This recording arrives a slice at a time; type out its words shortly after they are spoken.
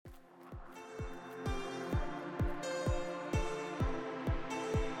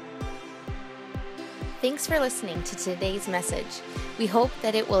Thanks for listening to today's message. We hope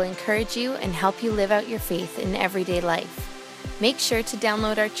that it will encourage you and help you live out your faith in everyday life. Make sure to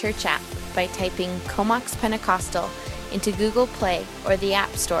download our church app by typing Comox Pentecostal into Google Play or the App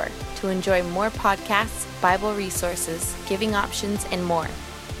Store to enjoy more podcasts, Bible resources, giving options, and more.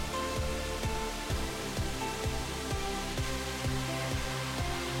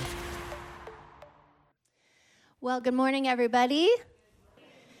 Well, good morning, everybody.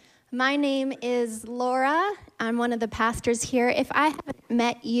 My name is Laura. I'm one of the pastors here. If I haven't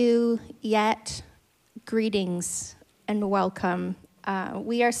met you yet, greetings and welcome.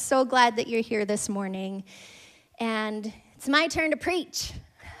 We are so glad that you're here this morning, and it's my turn to preach.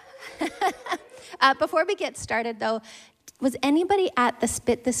 Before we get started, though, was anybody at the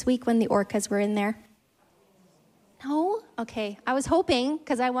Spit this week when the orcas were in there? No? Okay. I was hoping,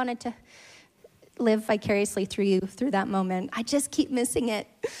 because I wanted to live vicariously through you through that moment. I just keep missing it.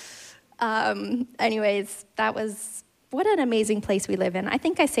 Anyways, what an amazing place we live in. I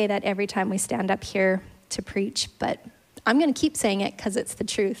think I say that every time we stand up here to preach, but I'm going to keep saying it because it's the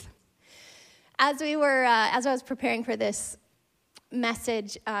truth. As I was preparing for this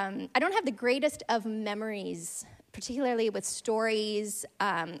message, I don't have the greatest of memories, particularly with stories.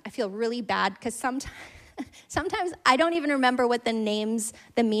 I feel really bad because sometimes I don't even remember what the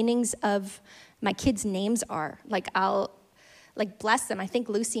meanings of my kids' names are. Bless them. I think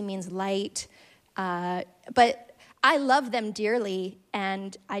Lucy means light. But I love them dearly,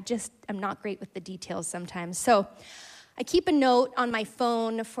 and I just am not great with the details sometimes. So I keep a note on my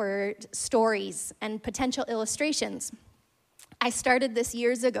phone for stories and potential illustrations. I started this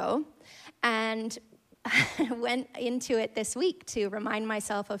years ago, and went into it this week to remind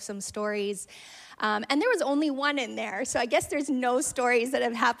myself of some stories. And there was only one in there, so I guess there's no stories that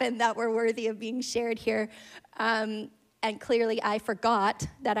have happened that were worthy of being shared here. And clearly I forgot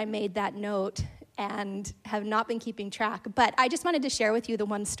that I made that note and have not been keeping track. But I just wanted to share with you the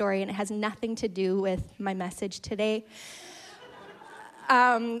one story, and it has nothing to do with my message today.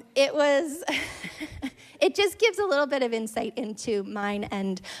 It just gives a little bit of insight into mine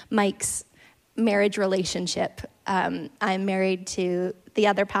and Mike's marriage relationship. I'm married to the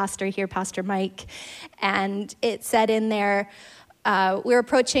other pastor here, Pastor Mike, and it said in there, we're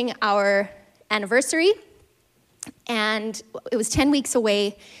approaching our anniversary, and it was 10 weeks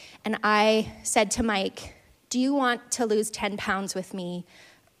away, and I said to Mike, do you want to lose 10 pounds with me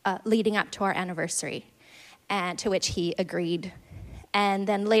leading up to our anniversary? And to which he agreed. And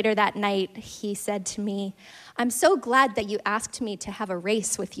then later that night, he said to me, I'm so glad that you asked me to have a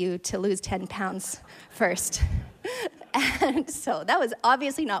race with you to lose 10 pounds first. And so that was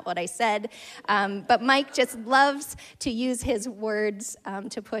obviously not what I said, but Mike just loves to use his words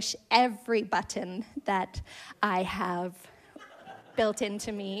to push every button that I have built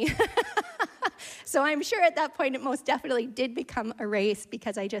into me. So I'm sure at that point it most definitely did become a race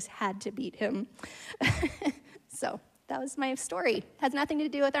because I just had to beat him. So that was my story. Has nothing to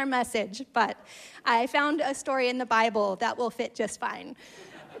do with our message, but I found a story in the Bible that will fit just fine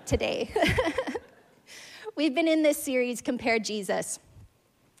today. We've been in this series, Compare Jesus.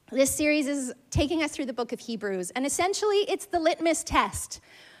 This series is taking us through the book of Hebrews, and essentially it's the litmus test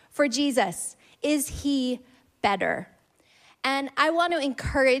for Jesus. Is he better? And I want to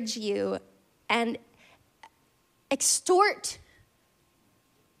encourage you and exonerate,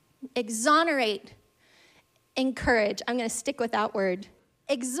 encourage. I'm going to stick with that word.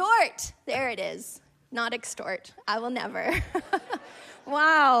 Exhort. There it is. Not extort. I will never.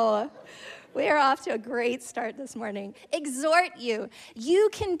 Wow. We are off to a great start this morning. Exhort you. You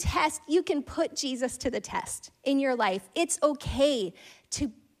can put Jesus to the test in your life. It's okay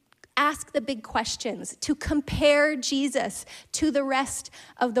to ask the big questions, to compare Jesus to the rest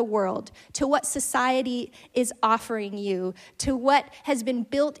of the world, to what society is offering you, to what has been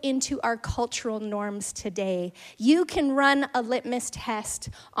built into our cultural norms today. You can run a litmus test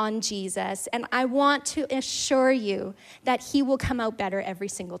on Jesus, and I want to assure you that he will come out better every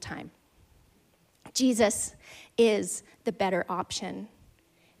single time. Jesus is the better option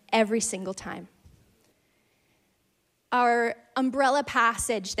every single time. Our umbrella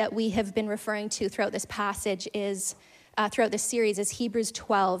passage that we have been referring to throughout this series is Hebrews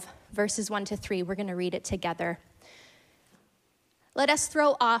 12, verses 1-3. We're going to read it together. Let us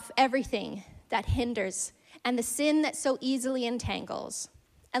throw off everything that hinders and the sin that so easily entangles,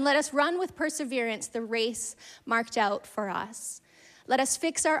 and let us run with perseverance the race marked out for us. Let us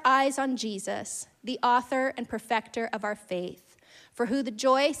fix our eyes on Jesus, the author and perfecter of our faith, for who the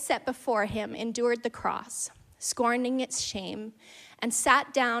joy set before him endured the cross, scorning its shame, and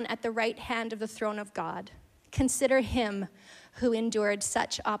sat down at the right hand of the throne of God. Consider him who endured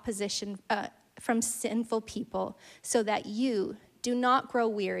such opposition from sinful people so that you do not grow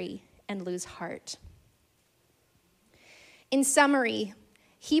weary and lose heart. In summary,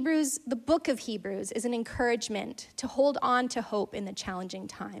 the book of Hebrews is an encouragement to hold on to hope in the challenging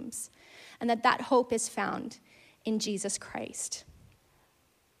times, and that hope is found in Jesus Christ.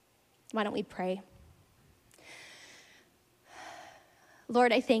 Why don't we pray?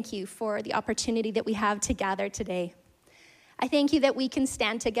 Lord, I thank you for the opportunity that we have to gather today. I thank you that we can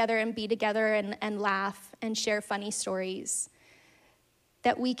stand together and be together and laugh and share funny stories,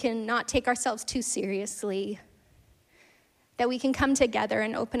 that we can not take ourselves too seriously, that we can come together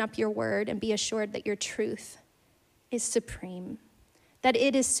and open up your word and be assured that your truth is supreme, that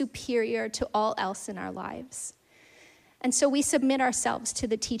it is superior to all else in our lives. And so we submit ourselves to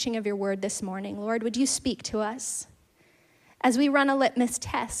the teaching of your word this morning. Lord, would you speak to us? As we run a litmus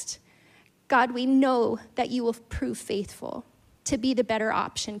test, God, we know that you will prove faithful to be the better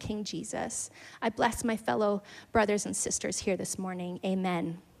option, King Jesus. I bless my fellow brothers and sisters here this morning.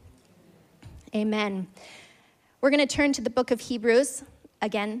 Amen. Amen. We're going to turn to the book of Hebrews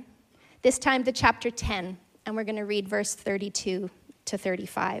again, this time to chapter 10, and we're going to read verse 32 to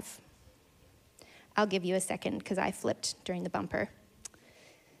 35. I'll give you a second because I flipped during the bumper.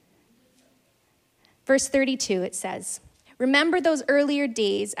 Verse 32, it says, "Remember those earlier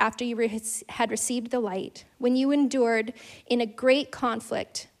days after you had received the light, when you endured in a great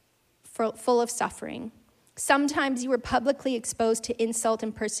conflict full of suffering. Sometimes you were publicly exposed to insult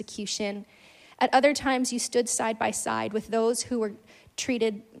and persecution. At other times you stood side by side with those who were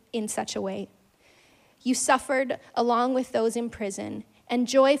treated in such a way. You suffered along with those in prison and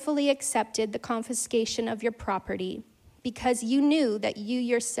joyfully accepted the confiscation of your property because you knew that you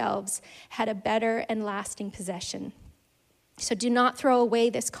yourselves had a better and lasting possession. So do not throw away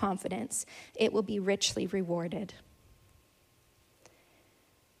this confidence. It will be richly rewarded."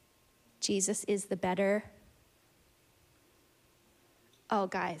 Jesus is the better. Oh,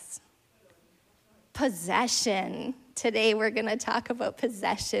 guys. Possession. Today we're going to talk about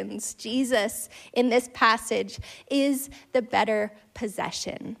possessions. Jesus, in this passage, is the better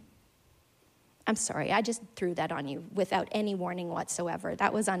possession. I'm sorry, I just threw that on you without any warning whatsoever.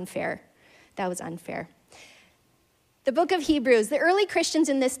 That was unfair. The book of Hebrews, the early Christians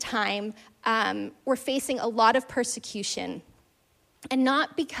in this time were facing a lot of persecution, and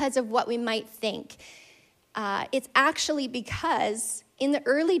not because of what we might think. It's actually because in the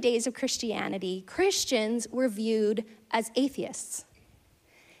early days of Christianity, Christians were viewed as atheists.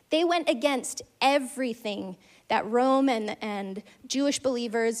 They went against everything that Rome and Jewish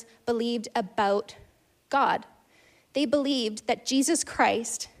believers believed about God. They believed that Jesus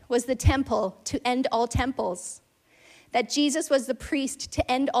Christ was the temple to end all temples, that Jesus was the priest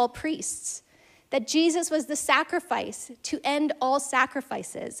to end all priests, that Jesus was the sacrifice to end all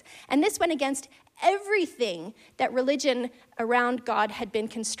sacrifices. And this went against everything that religion around God had been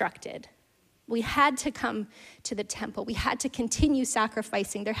constructed. We had to come to the temple. We had to continue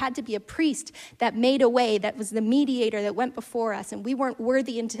sacrificing. There had to be a priest that made a way, that was the mediator that went before us, and we weren't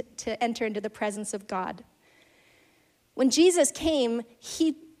worthy to enter into the presence of God. When Jesus came,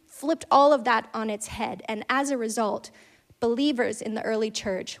 he flipped all of that on its head, and as a result, believers in the early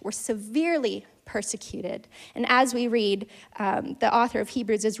church were severely persecuted. And as we read, the author of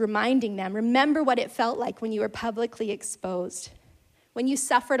Hebrews is reminding them, remember what it felt like when you were publicly exposed, when you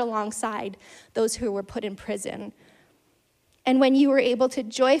suffered alongside those who were put in prison, and when you were able to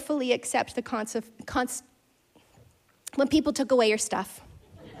joyfully accept the when people took away your stuff.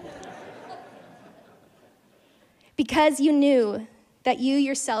 Because you knew that you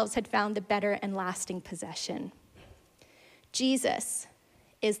yourselves had found the better and lasting possession. Jesus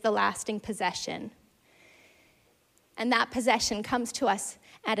is the lasting possession. And that possession comes to us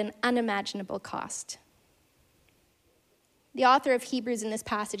at an unimaginable cost. The author of Hebrews in this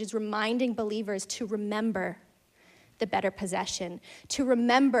passage is reminding believers to remember the better possession, to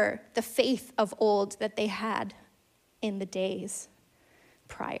remember the faith of old that they had in the days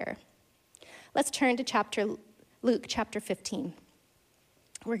prior. Let's turn to Luke chapter 15.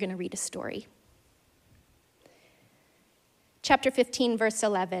 We're going to read a story. Chapter 15, verse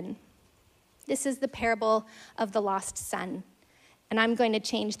 11. This is the parable of the lost son. And I'm going to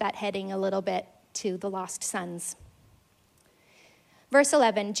change that heading a little bit to the lost sons. Verse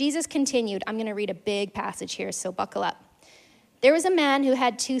 11, Jesus continued. I'm going to read a big passage here, so buckle up. There was a man who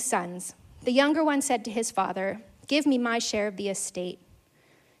had 2 sons. The younger one said to his father, "Give me my share of the estate."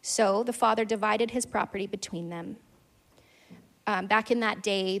 So the father divided his property between them. Back in that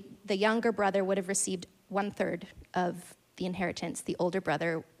day, the younger brother would have received 1/3 of the inheritance. The older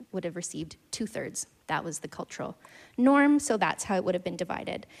brother would have received 2/3. That was the cultural norm, so that's how it would have been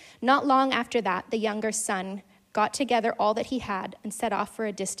divided. Not long after that, the younger son got together all that he had and set off for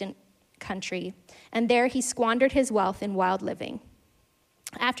a distant country, and there he squandered his wealth in wild living.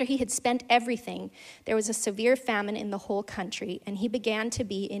 After he had spent everything, there was a severe famine in the whole country, and he began to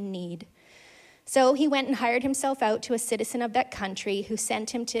be in need. So he went and hired himself out to a citizen of that country who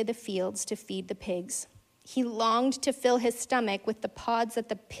sent him to the fields to feed the pigs. He longed to fill his stomach with the pods that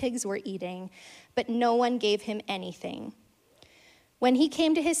the pigs were eating, but no one gave him anything. When he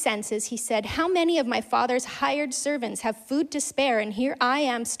came to his senses, he said, "How many of my father's hired servants have food to spare, and here I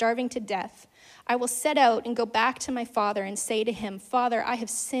am starving to death? I will set out and go back to my father and say to him, 'Father, I have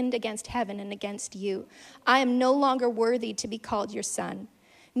sinned against heaven and against you. I am no longer worthy to be called your son.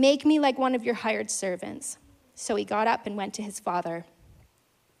 Make me like one of your hired servants.' So he got up and went to his father.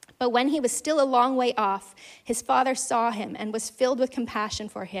 But when he was still a long way off, his father saw him and was filled with compassion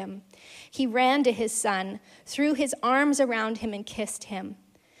for him. He ran to his son, threw his arms around him, and kissed him.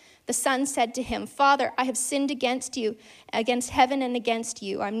 The son said to him, 'Father, I have sinned against you, against heaven and against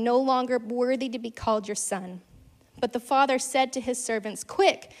you. I'm no longer worthy to be called your son.' But the father said to his servants,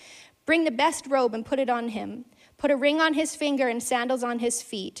 'Quick, bring the best robe and put it on him. Put a ring on his finger and sandals on his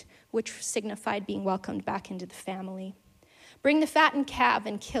feet,' which signified being welcomed back into the family. 'Bring the fattened calf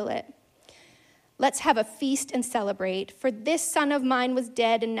and kill it. Let's have a feast and celebrate. For this son of mine was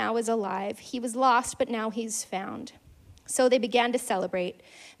dead and now is alive. He was lost, but now he's found.' So they began to celebrate.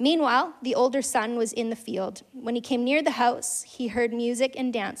 Meanwhile, the older son was in the field. When he came near the house, he heard music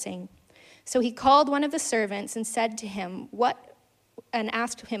and dancing. So he called one of the servants and said to him, and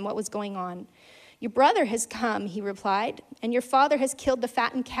asked him what was going on. 'Your brother has come,' he replied, 'and your father has killed the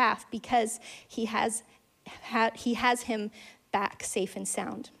fattened calf because he has him back safe and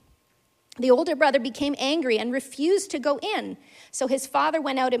sound.' The older brother became angry and refused to go in. So his father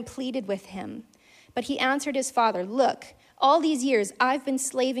went out and pleaded with him. But he answered his father, 'Look, all these years I've been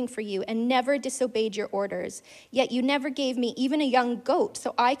slaving for you and never disobeyed your orders. Yet you never gave me even a young goat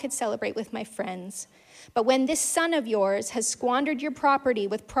so I could celebrate with my friends. But when this son of yours has squandered your property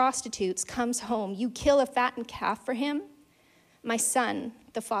with prostitutes, comes home, you kill a fattened calf for him?' 'My son,'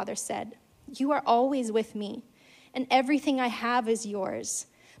 the father said, 'you are always with me, and everything I have is yours.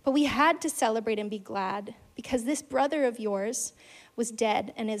 But we had to celebrate and be glad, because this brother of yours was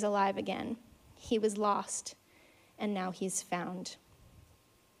dead and is alive again. He was lost, and now he's found.'"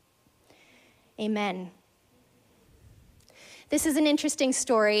 Amen. This is an interesting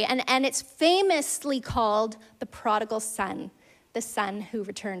story, and it's famously called the prodigal son, the son who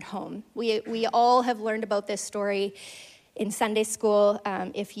returned home. We all have learned about this story in Sunday school.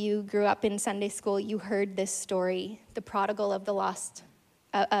 If you grew up in Sunday school, you heard this story, the prodigal of the lost,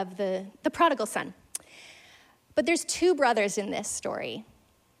 the prodigal son. But there's two brothers in this story.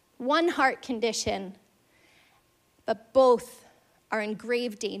 One heart condition, but both are in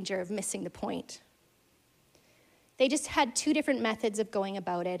grave danger of missing the point. They just had two different methods of going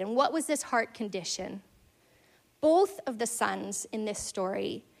about it. And what was this heart condition? Both of the sons in this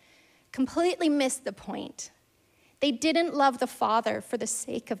story completely missed the point. They didn't love the father for the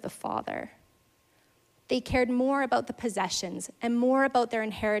sake of the father. They cared more about the possessions and more about their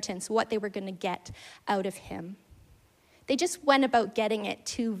inheritance, what they were going to get out of him. They just went about getting it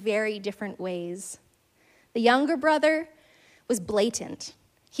two very different ways. The younger brother was blatant.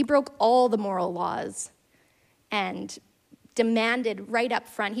 He broke all the moral laws and demanded right up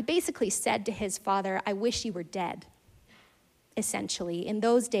front. He basically said to his father, "I wish you were dead," essentially. In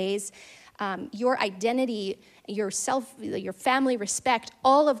those days, your identity, yourself, your family respect,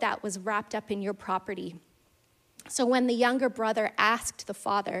 all of that was wrapped up in your property. So when the younger brother asked the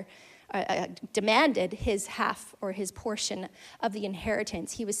father, demanded his half or his portion of the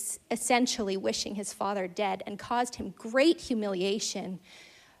inheritance, he was essentially wishing his father dead and caused him great humiliation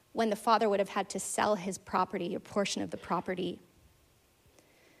when the father would have had to sell his property, a portion of the property.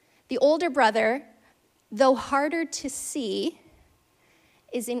 The older brother, though harder to see,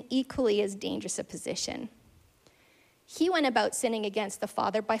 is in equally as dangerous a position. He went about sinning against the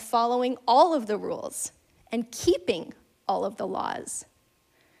father by following all of the rules and keeping all of the laws.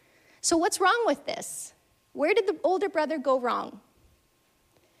 So what's wrong with this? Where did the older brother go wrong?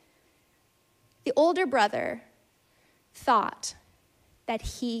 The older brother thought that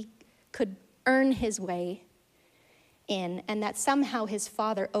he could earn his way in and that somehow his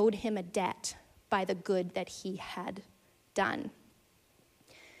father owed him a debt by the good that he had done.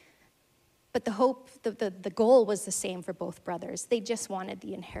 But the goal was the same for both brothers. They just wanted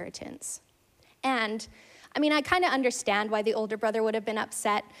the inheritance. And, I kind of understand why the older brother would have been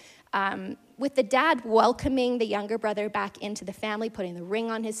upset. with the dad welcoming the younger brother back into the family, putting the ring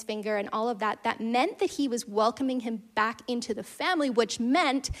on his finger and all of that, that meant that he was welcoming him back into the family, which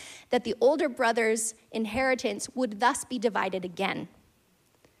meant that the older brother's inheritance would thus be divided again.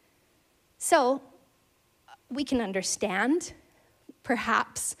 So we can understand,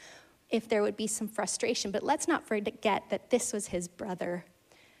 perhaps, if there would be some frustration, but let's not forget that this was his brother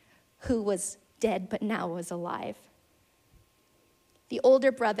who was dead but now was alive. The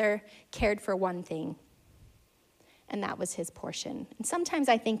older brother cared for one thing, and that was his portion. And sometimes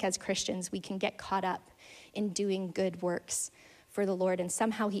I think as Christians, we can get caught up in doing good works for the Lord, and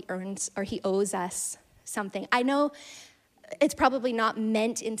somehow he owes us something. I know it's probably not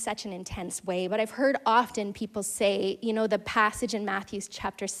meant in such an intense way, but I've heard often people say, the passage in Matthew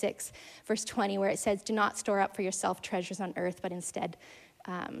chapter 6, verse 20, where it says, "Do not store up for yourself treasures on earth, but instead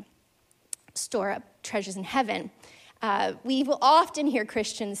store up treasures in heaven." We will often hear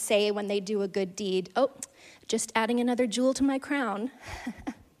Christians say when they do a good deed, "Oh, just adding another jewel to my crown."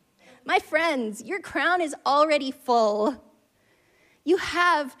 My friends, your crown is already full. You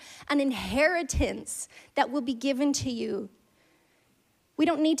have an inheritance that will be given to you. We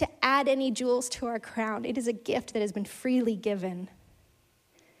don't need to add any jewels to our crown. It is a gift that has been freely given.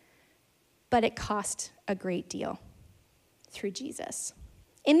 But it cost a great deal through Jesus.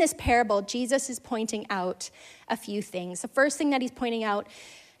 In this parable, Jesus is pointing out a few things. The first thing that he's pointing out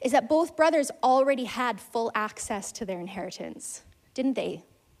is that both brothers already had full access to their inheritance, didn't they?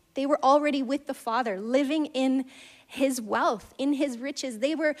 They were already with the Father, living in his wealth, in his riches.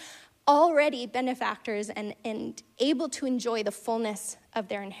 They were already benefactors and able to enjoy the fullness of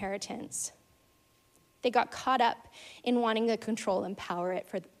their inheritance. They got caught up in wanting to control and power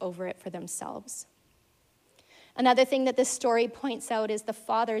over it for themselves. Another thing that this story points out is the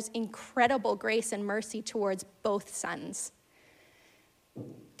Father's incredible grace and mercy towards both sons.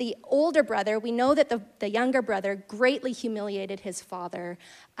 The older brother, we know that the younger brother greatly humiliated his father,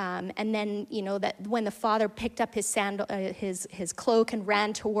 and then that when the father picked up his cloak and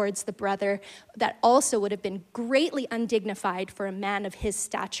ran towards the brother, that also would have been greatly undignified for a man of his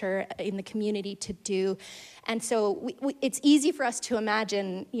stature in the community to do. And so it's easy for us to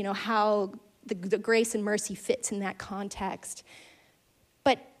imagine, how the grace and mercy fits in that context.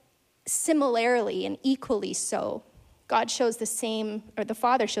 But similarly and equally so, the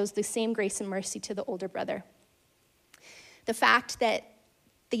Father shows the same grace and mercy to the older brother. The fact that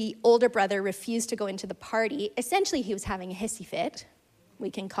the older brother refused to go into the party, essentially he was having a hissy fit.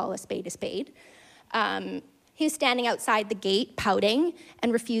 We can call a spade a spade. He was standing outside the gate, pouting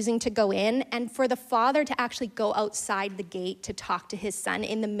and refusing to go in. And for the father to actually go outside the gate to talk to his son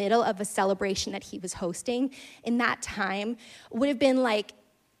in the middle of a celebration that he was hosting in that time would have been like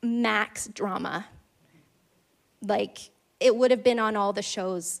max drama. Like, it would have been on all the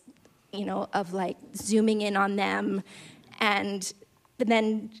shows, of like zooming in on them and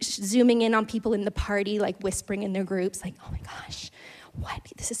then zooming in on people in the party, like whispering in their groups, like, "Oh my gosh, what?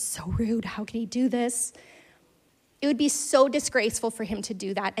 This is so rude. How can he do this?" It would be so disgraceful for him to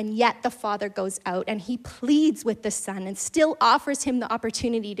do that, and yet the father goes out and he pleads with the son and still offers him the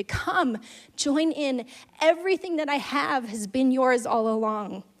opportunity to come, join in. Everything that I have has been yours all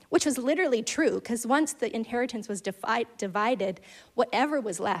along, which was literally true, because once the inheritance was divided, whatever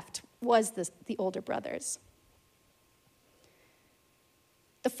was left was the older brothers.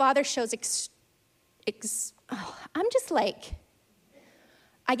 The father shows, I'm just like,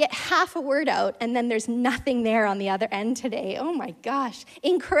 I get half a word out, and then there's nothing there on the other end today. Oh my gosh.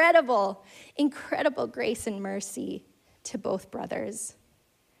 Incredible, incredible grace and mercy to both brothers.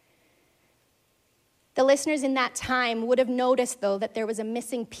 The listeners in that time would have noticed, though, that there was a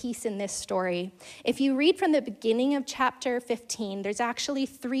missing piece in this story. If you read from the beginning of chapter 15, there's actually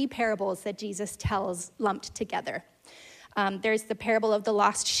 3 parables that Jesus tells lumped together. There's the parable of the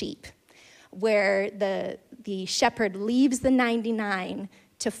lost sheep, where the shepherd leaves the 99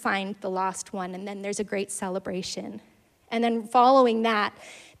 to find the lost one, and then there's a great celebration. And then following that,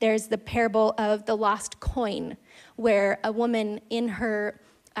 there's the parable of the lost coin, where a woman in her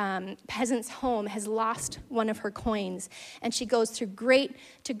peasant's home has lost one of her coins, and she goes to great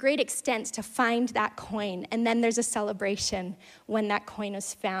extents to find that coin, and then there's a celebration when that coin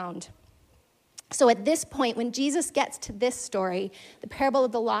is found. So at this point, when Jesus gets to this story, the parable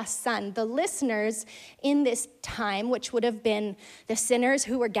of the lost son, the listeners in this time, which would have been the sinners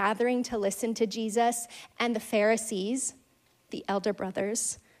who were gathering to listen to Jesus, and the Pharisees, the elder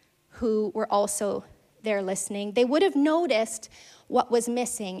brothers, who were also there listening, they would have noticed what was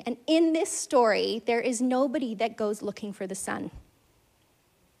missing. And in this story, there is nobody that goes looking for the son.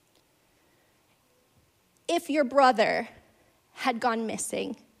 If your brother had gone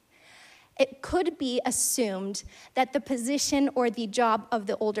missing, it could be assumed that the position or the job of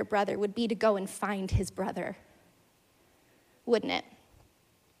the older brother would be to go and find his brother, wouldn't it?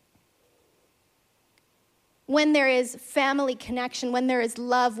 When there is family connection, when there is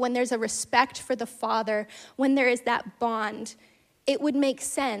love, when there's a respect for the father, when there is that bond, it would make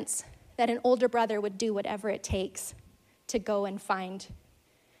sense that an older brother would do whatever it takes to go and find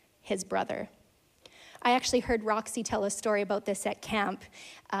his brother. I actually heard Roxy tell a story about this at camp,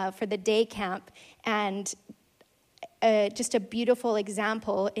 for the day camp, and just a beautiful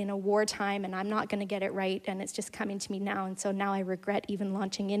example in a wartime, and I'm not going to get it right, and it's just coming to me now, and so now I regret even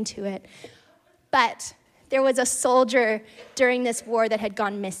launching into it. But there was a soldier during this war that had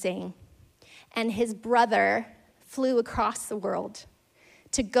gone missing, and his brother flew across the world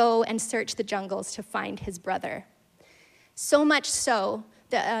to go and search the jungles to find his brother. So much so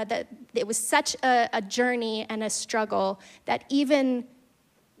that it was such a journey and a struggle that even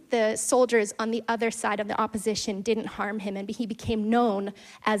the soldiers on the other side of the opposition didn't harm him, and he became known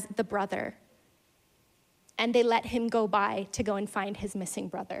as the brother. And they let him go by to go and find his missing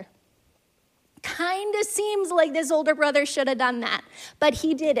brother. Kind of seems like this older brother should have done that, but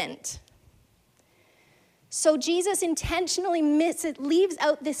he didn't. So Jesus intentionally leaves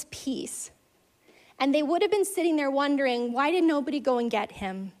out this piece. And they would have been sitting there wondering, why did nobody go and get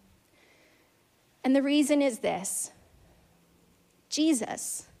him? And the reason is this: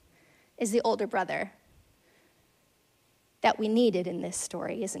 Jesus is the older brother that we needed in this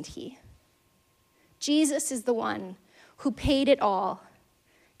story, isn't he? Jesus is the one who paid it all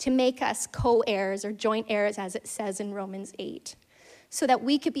to make us co-heirs or joint heirs, as it says in Romans 8, so that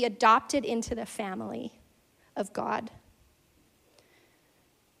we could be adopted into the family of God.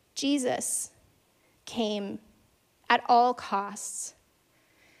 Jesus came at all costs.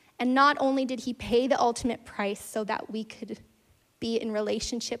 And not only did he pay the ultimate price so that we could be in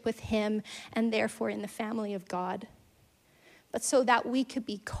relationship with him and therefore in the family of God, but so that we could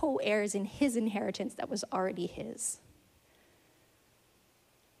be co-heirs in his inheritance that was already his.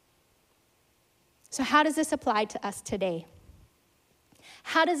 So how does this apply to us today?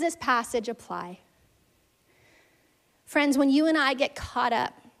 How does this passage apply? Friends, when you and I get caught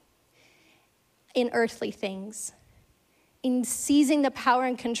up in earthly things, in seizing the power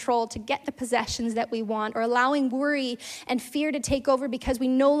and control to get the possessions that we want, or allowing worry and fear to take over because we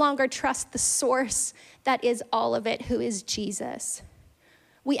no longer trust the source that is all of it, who is Jesus,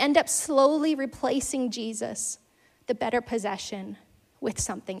 we end up slowly replacing Jesus, the better possession, with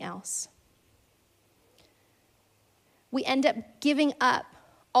something else. We end up giving up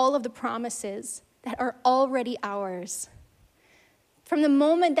all of the promises that are already ours. From the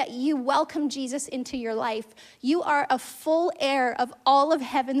moment that you welcome Jesus into your life, you are a full heir of all of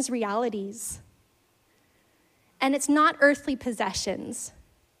heaven's realities. And it's not earthly possessions.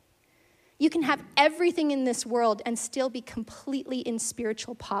 You can have everything in this world and still be completely in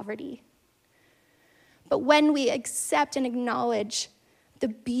spiritual poverty. But when we accept and acknowledge the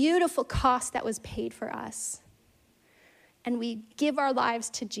beautiful cost that was paid for us, and we give our lives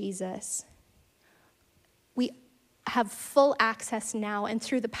to Jesus, we have full access now, and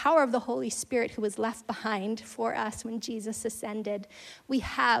through the power of the Holy Spirit who was left behind for us when Jesus ascended, we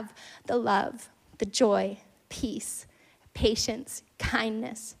have the love, the joy, peace, patience,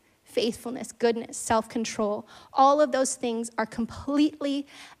 kindness, faithfulness, goodness, self-control. All of those things are completely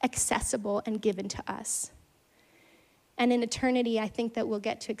accessible and given to us. And in eternity, I think that we'll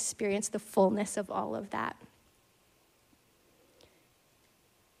get to experience the fullness of all of that.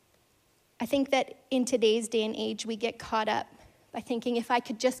 I think that in today's day and age, we get caught up by thinking, if I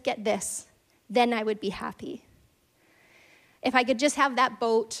could just get this, then I would be happy. If I could just have that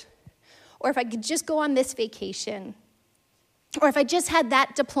boat, or if I could just go on this vacation, or if I just had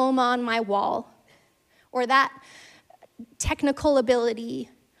that diploma on my wall, or that technical ability,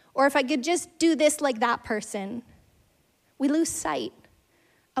 or if I could just do this like that person, we lose sight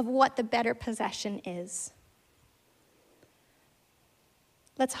of what the better possession is.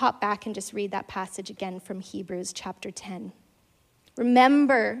 Let's hop back and just read that passage again from Hebrews chapter 10.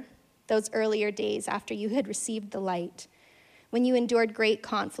 Remember those earlier days after you had received the light, when you endured great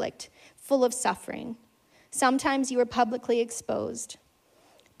conflict, full of suffering. Sometimes you were publicly exposed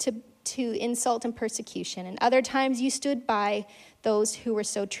to insult and persecution, and other times you stood by those who were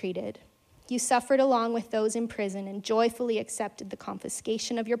so treated. You suffered along with those in prison and joyfully accepted the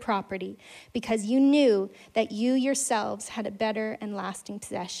confiscation of your property because you knew that you yourselves had a better and lasting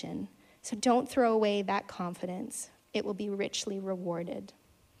possession. So don't throw away that confidence. It will be richly rewarded.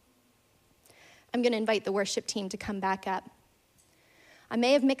 I'm going to invite the worship team to come back up. I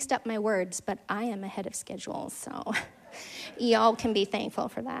may have mixed up my words, but I am ahead of schedule, so y'all can be thankful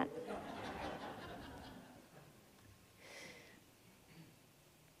for that.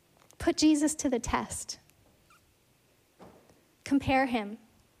 Put Jesus to the test. Compare him.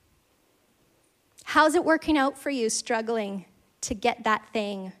 How's it working out for you, struggling to get that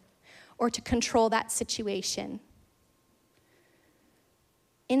thing or to control that situation?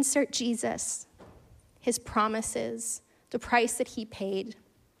 Insert Jesus, his promises, the price that he paid.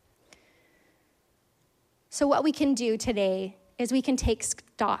 So what we can do today is we can take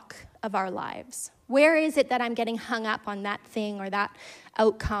stock of our lives. Where is it that I'm getting hung up on that thing or that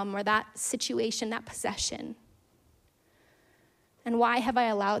outcome or that situation, that possession? And why have I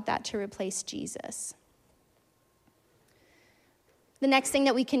allowed that to replace Jesus? The next thing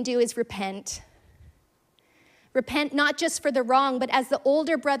that we can do is repent. Repent not just for the wrong, but as the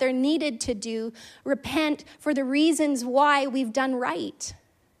older brother needed to do, repent for the reasons why we've done right.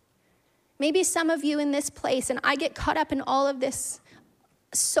 Maybe some of you in this place, and I get caught up in all of this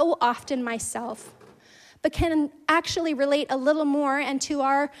so often myself, but can actually relate a little more and to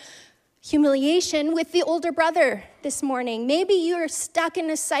our humiliation with the older brother this morning. Maybe you're stuck in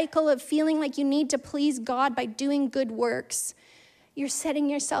a cycle of feeling like you need to please God by doing good works. You're setting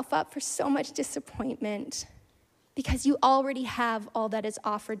yourself up for so much disappointment because you already have all that is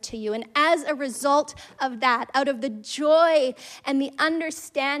offered to you. And as a result of that, out of the joy and the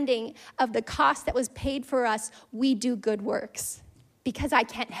understanding of the cost that was paid for us, we do good works because I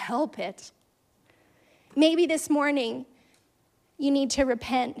can't help it. Maybe this morning you need to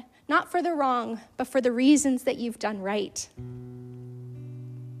repent, not for the wrong, but for the reasons that you've done right.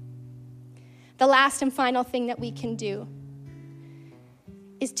 The last and final thing that we can do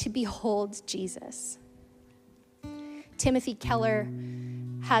is to behold Jesus. Timothy Keller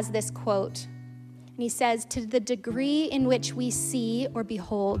has this quote, and he says, "To the degree in which we see or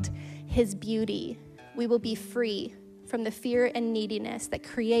behold his beauty, we will be free from the fear and neediness that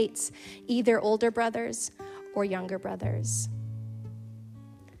creates either older brothers or younger brothers."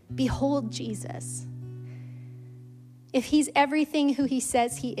 Behold Jesus. If he's everything who he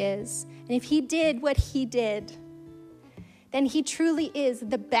says he is, and if he did what he did, then he truly is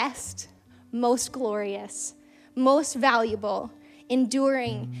the best, most glorious, most valuable,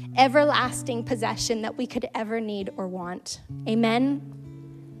 enduring, everlasting possession that we could ever need or want. Amen?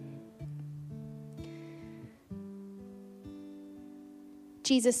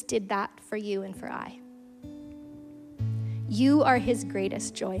 Jesus did that for you and for I. You are his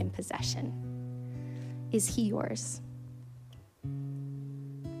greatest joy and possession. Is he yours?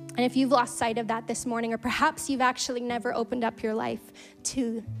 And if you've lost sight of that this morning, or perhaps you've actually never opened up your life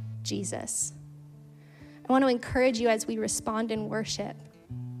to Jesus, I want to encourage you as we respond in worship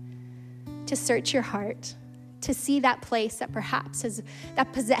to search your heart, to see that place that perhaps is,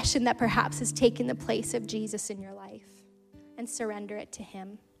 that possession that perhaps has taken the place of Jesus in your life, and surrender it to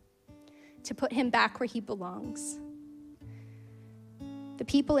him, to put him back where he belongs. The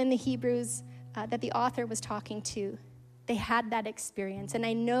people in the Hebrews that the author was talking to, they had that experience. And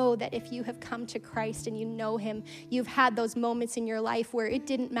I know that if you have come to Christ and you know him, you've had those moments in your life where it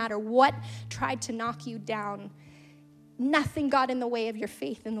didn't matter what tried to knock you down. Nothing got in the way of your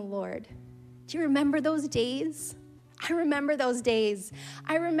faith in the Lord. Do you remember those days? I remember those days.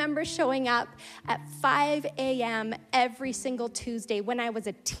 I remember showing up at 5 a.m. every single Tuesday when I was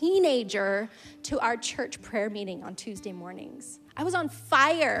a teenager to our church prayer meeting on Tuesday mornings. I was on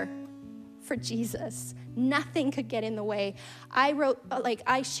fire for Jesus. Nothing could get in the way.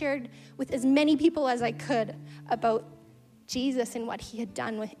 I shared with as many people as I could about Jesus and what he had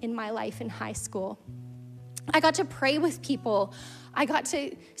done in my life in high school. I got to pray with people. I got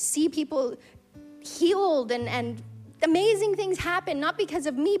to see people healed and amazing things happen, not because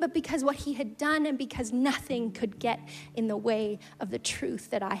of me, but because what he had done and because nothing could get in the way of the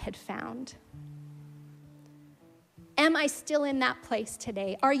truth that I had found. Am I still in that place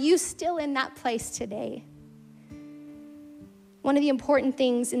today? Are you still in that place today? One of the important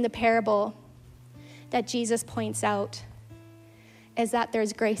things in the parable that Jesus points out is that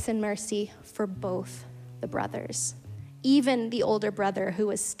there's grace and mercy for both the brothers. Even the older brother who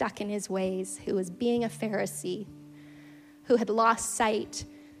was stuck in his ways, who was being a Pharisee, who had lost sight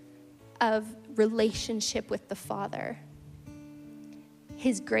of relationship with the Father.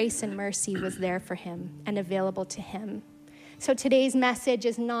 His grace and mercy was there for him and available to him. So today's message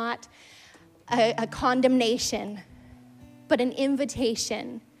is not a condemnation, but an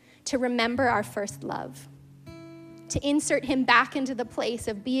invitation to remember our first love, to insert him back into the place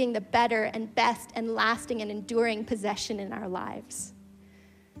of being the better and best and lasting and enduring possession in our lives.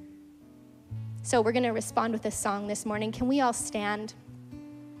 So we're going to respond with a song this morning. Can we all stand?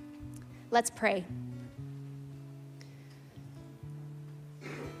 Let's pray.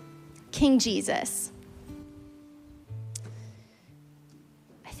 King Jesus,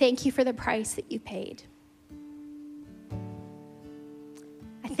 I thank you for the price that you paid.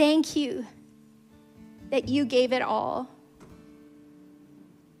 I thank you that you gave it all.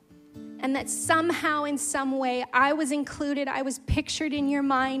 And that somehow, in some way, I was included, I was pictured in your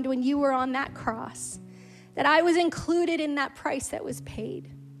mind when you were on that cross. That I was included in that price that was paid.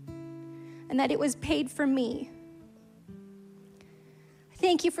 And that it was paid for me.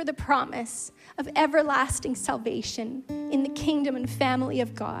 Thank you for the promise of everlasting salvation in the kingdom and family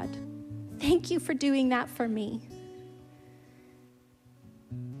of God. Thank you for doing that for me.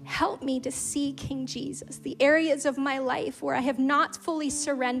 Help me to see, King Jesus, the areas of my life where I have not fully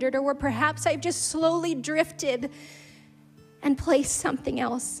surrendered, or where perhaps I've just slowly drifted and placed something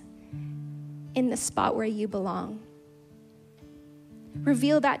else in the spot where you belong.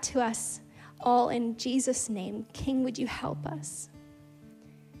 Reveal that to us all in Jesus' name. King, would you help us?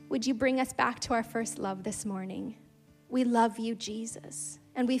 Would you bring us back to our first love this morning? We love you, Jesus,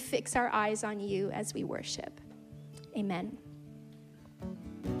 and we fix our eyes on you as we worship. Amen.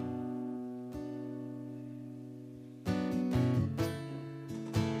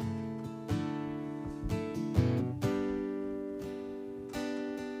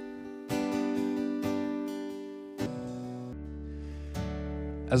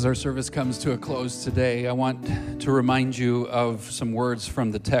 As our service comes to a close today, I want to remind you of some words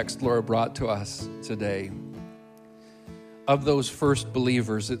from the text Laura brought to us today. Of those first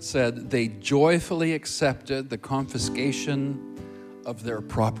believers, it said, they joyfully accepted the confiscation of their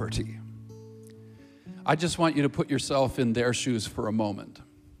property. I just want you to put yourself in their shoes for a moment.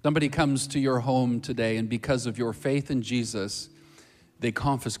 Somebody comes to your home today, and because of your faith in Jesus, they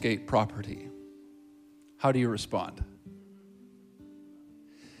confiscate property. How do you respond?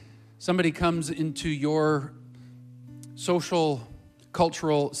 Somebody comes into your social,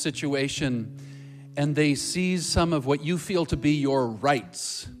 cultural situation and they seize some of what you feel to be your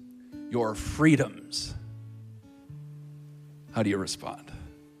rights, your freedoms. How do you respond?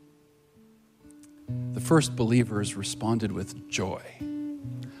 The first believers responded with joy.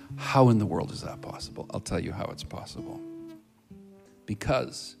 How in the world is that possible? I'll tell you how it's possible.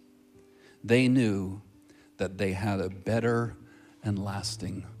 Because they knew that they had a better and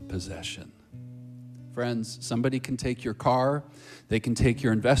lasting possession. Friends, somebody can take your car, they can take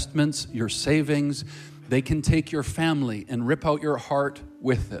your investments, your savings, they can take your family and rip out your heart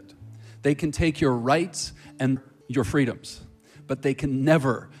with it. They can take your rights and your freedoms, but they can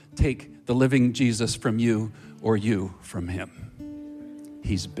never take the living Jesus from you or you from him.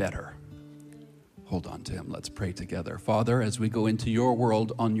 He's better. Hold on to him. Let's pray together. Father, as we go into your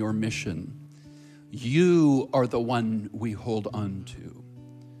world on your mission, you are the one we hold on to.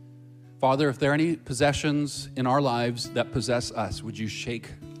 Father, if there are any possessions in our lives that possess us, would you shake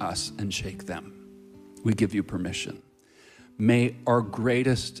us and shake them? We give you permission. May our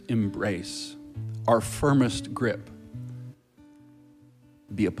greatest embrace, our firmest grip,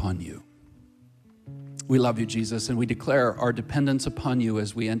 be upon you. We love you, Jesus, and we declare our dependence upon you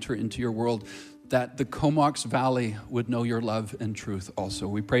as we enter into your world, that the Comox Valley would know your love and truth also.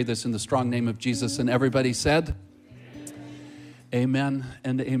 We pray this in the strong name of Jesus, and everybody said, amen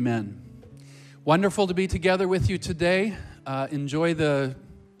and amen. Wonderful to be together with you today. Enjoy the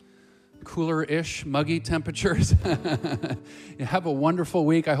cooler-ish, muggy temperatures. You have a wonderful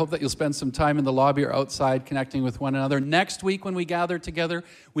week. I hope that you'll spend some time in the lobby or outside connecting with one another. Next week when we gather together,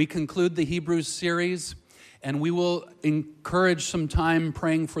 we conclude the Hebrews series. And we will encourage some time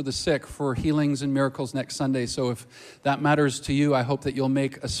praying for the sick, for healings and miracles next Sunday. So if that matters to you, I hope that you'll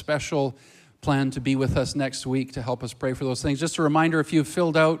make a special plan to be with us next week to help us pray for those things. Just a reminder, if you've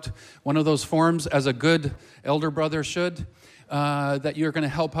filled out one of those forms, as a good elder brother should, that you're going to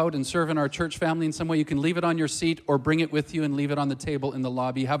help out and serve in our church family in some way, you can leave it on your seat or bring it with you and leave it on the table in the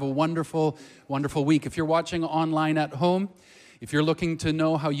lobby. Have a wonderful, wonderful week. If you're watching online at home, if you're looking to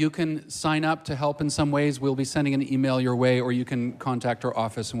know how you can sign up to help in some ways, we'll be sending an email your way, or you can contact our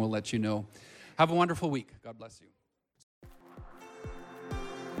office and we'll let you know. Have a wonderful week. God bless you.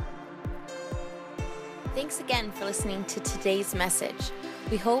 Thanks again for listening to today's message.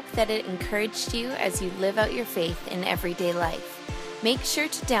 We hope that it encouraged you as you live out your faith in everyday life. Make sure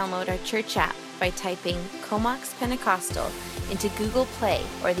to download our church app by typing Comox Pentecostal into Google Play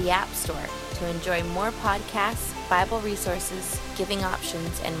or the App Store to enjoy more podcasts, Bible resources, giving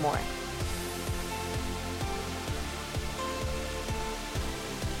options, and more.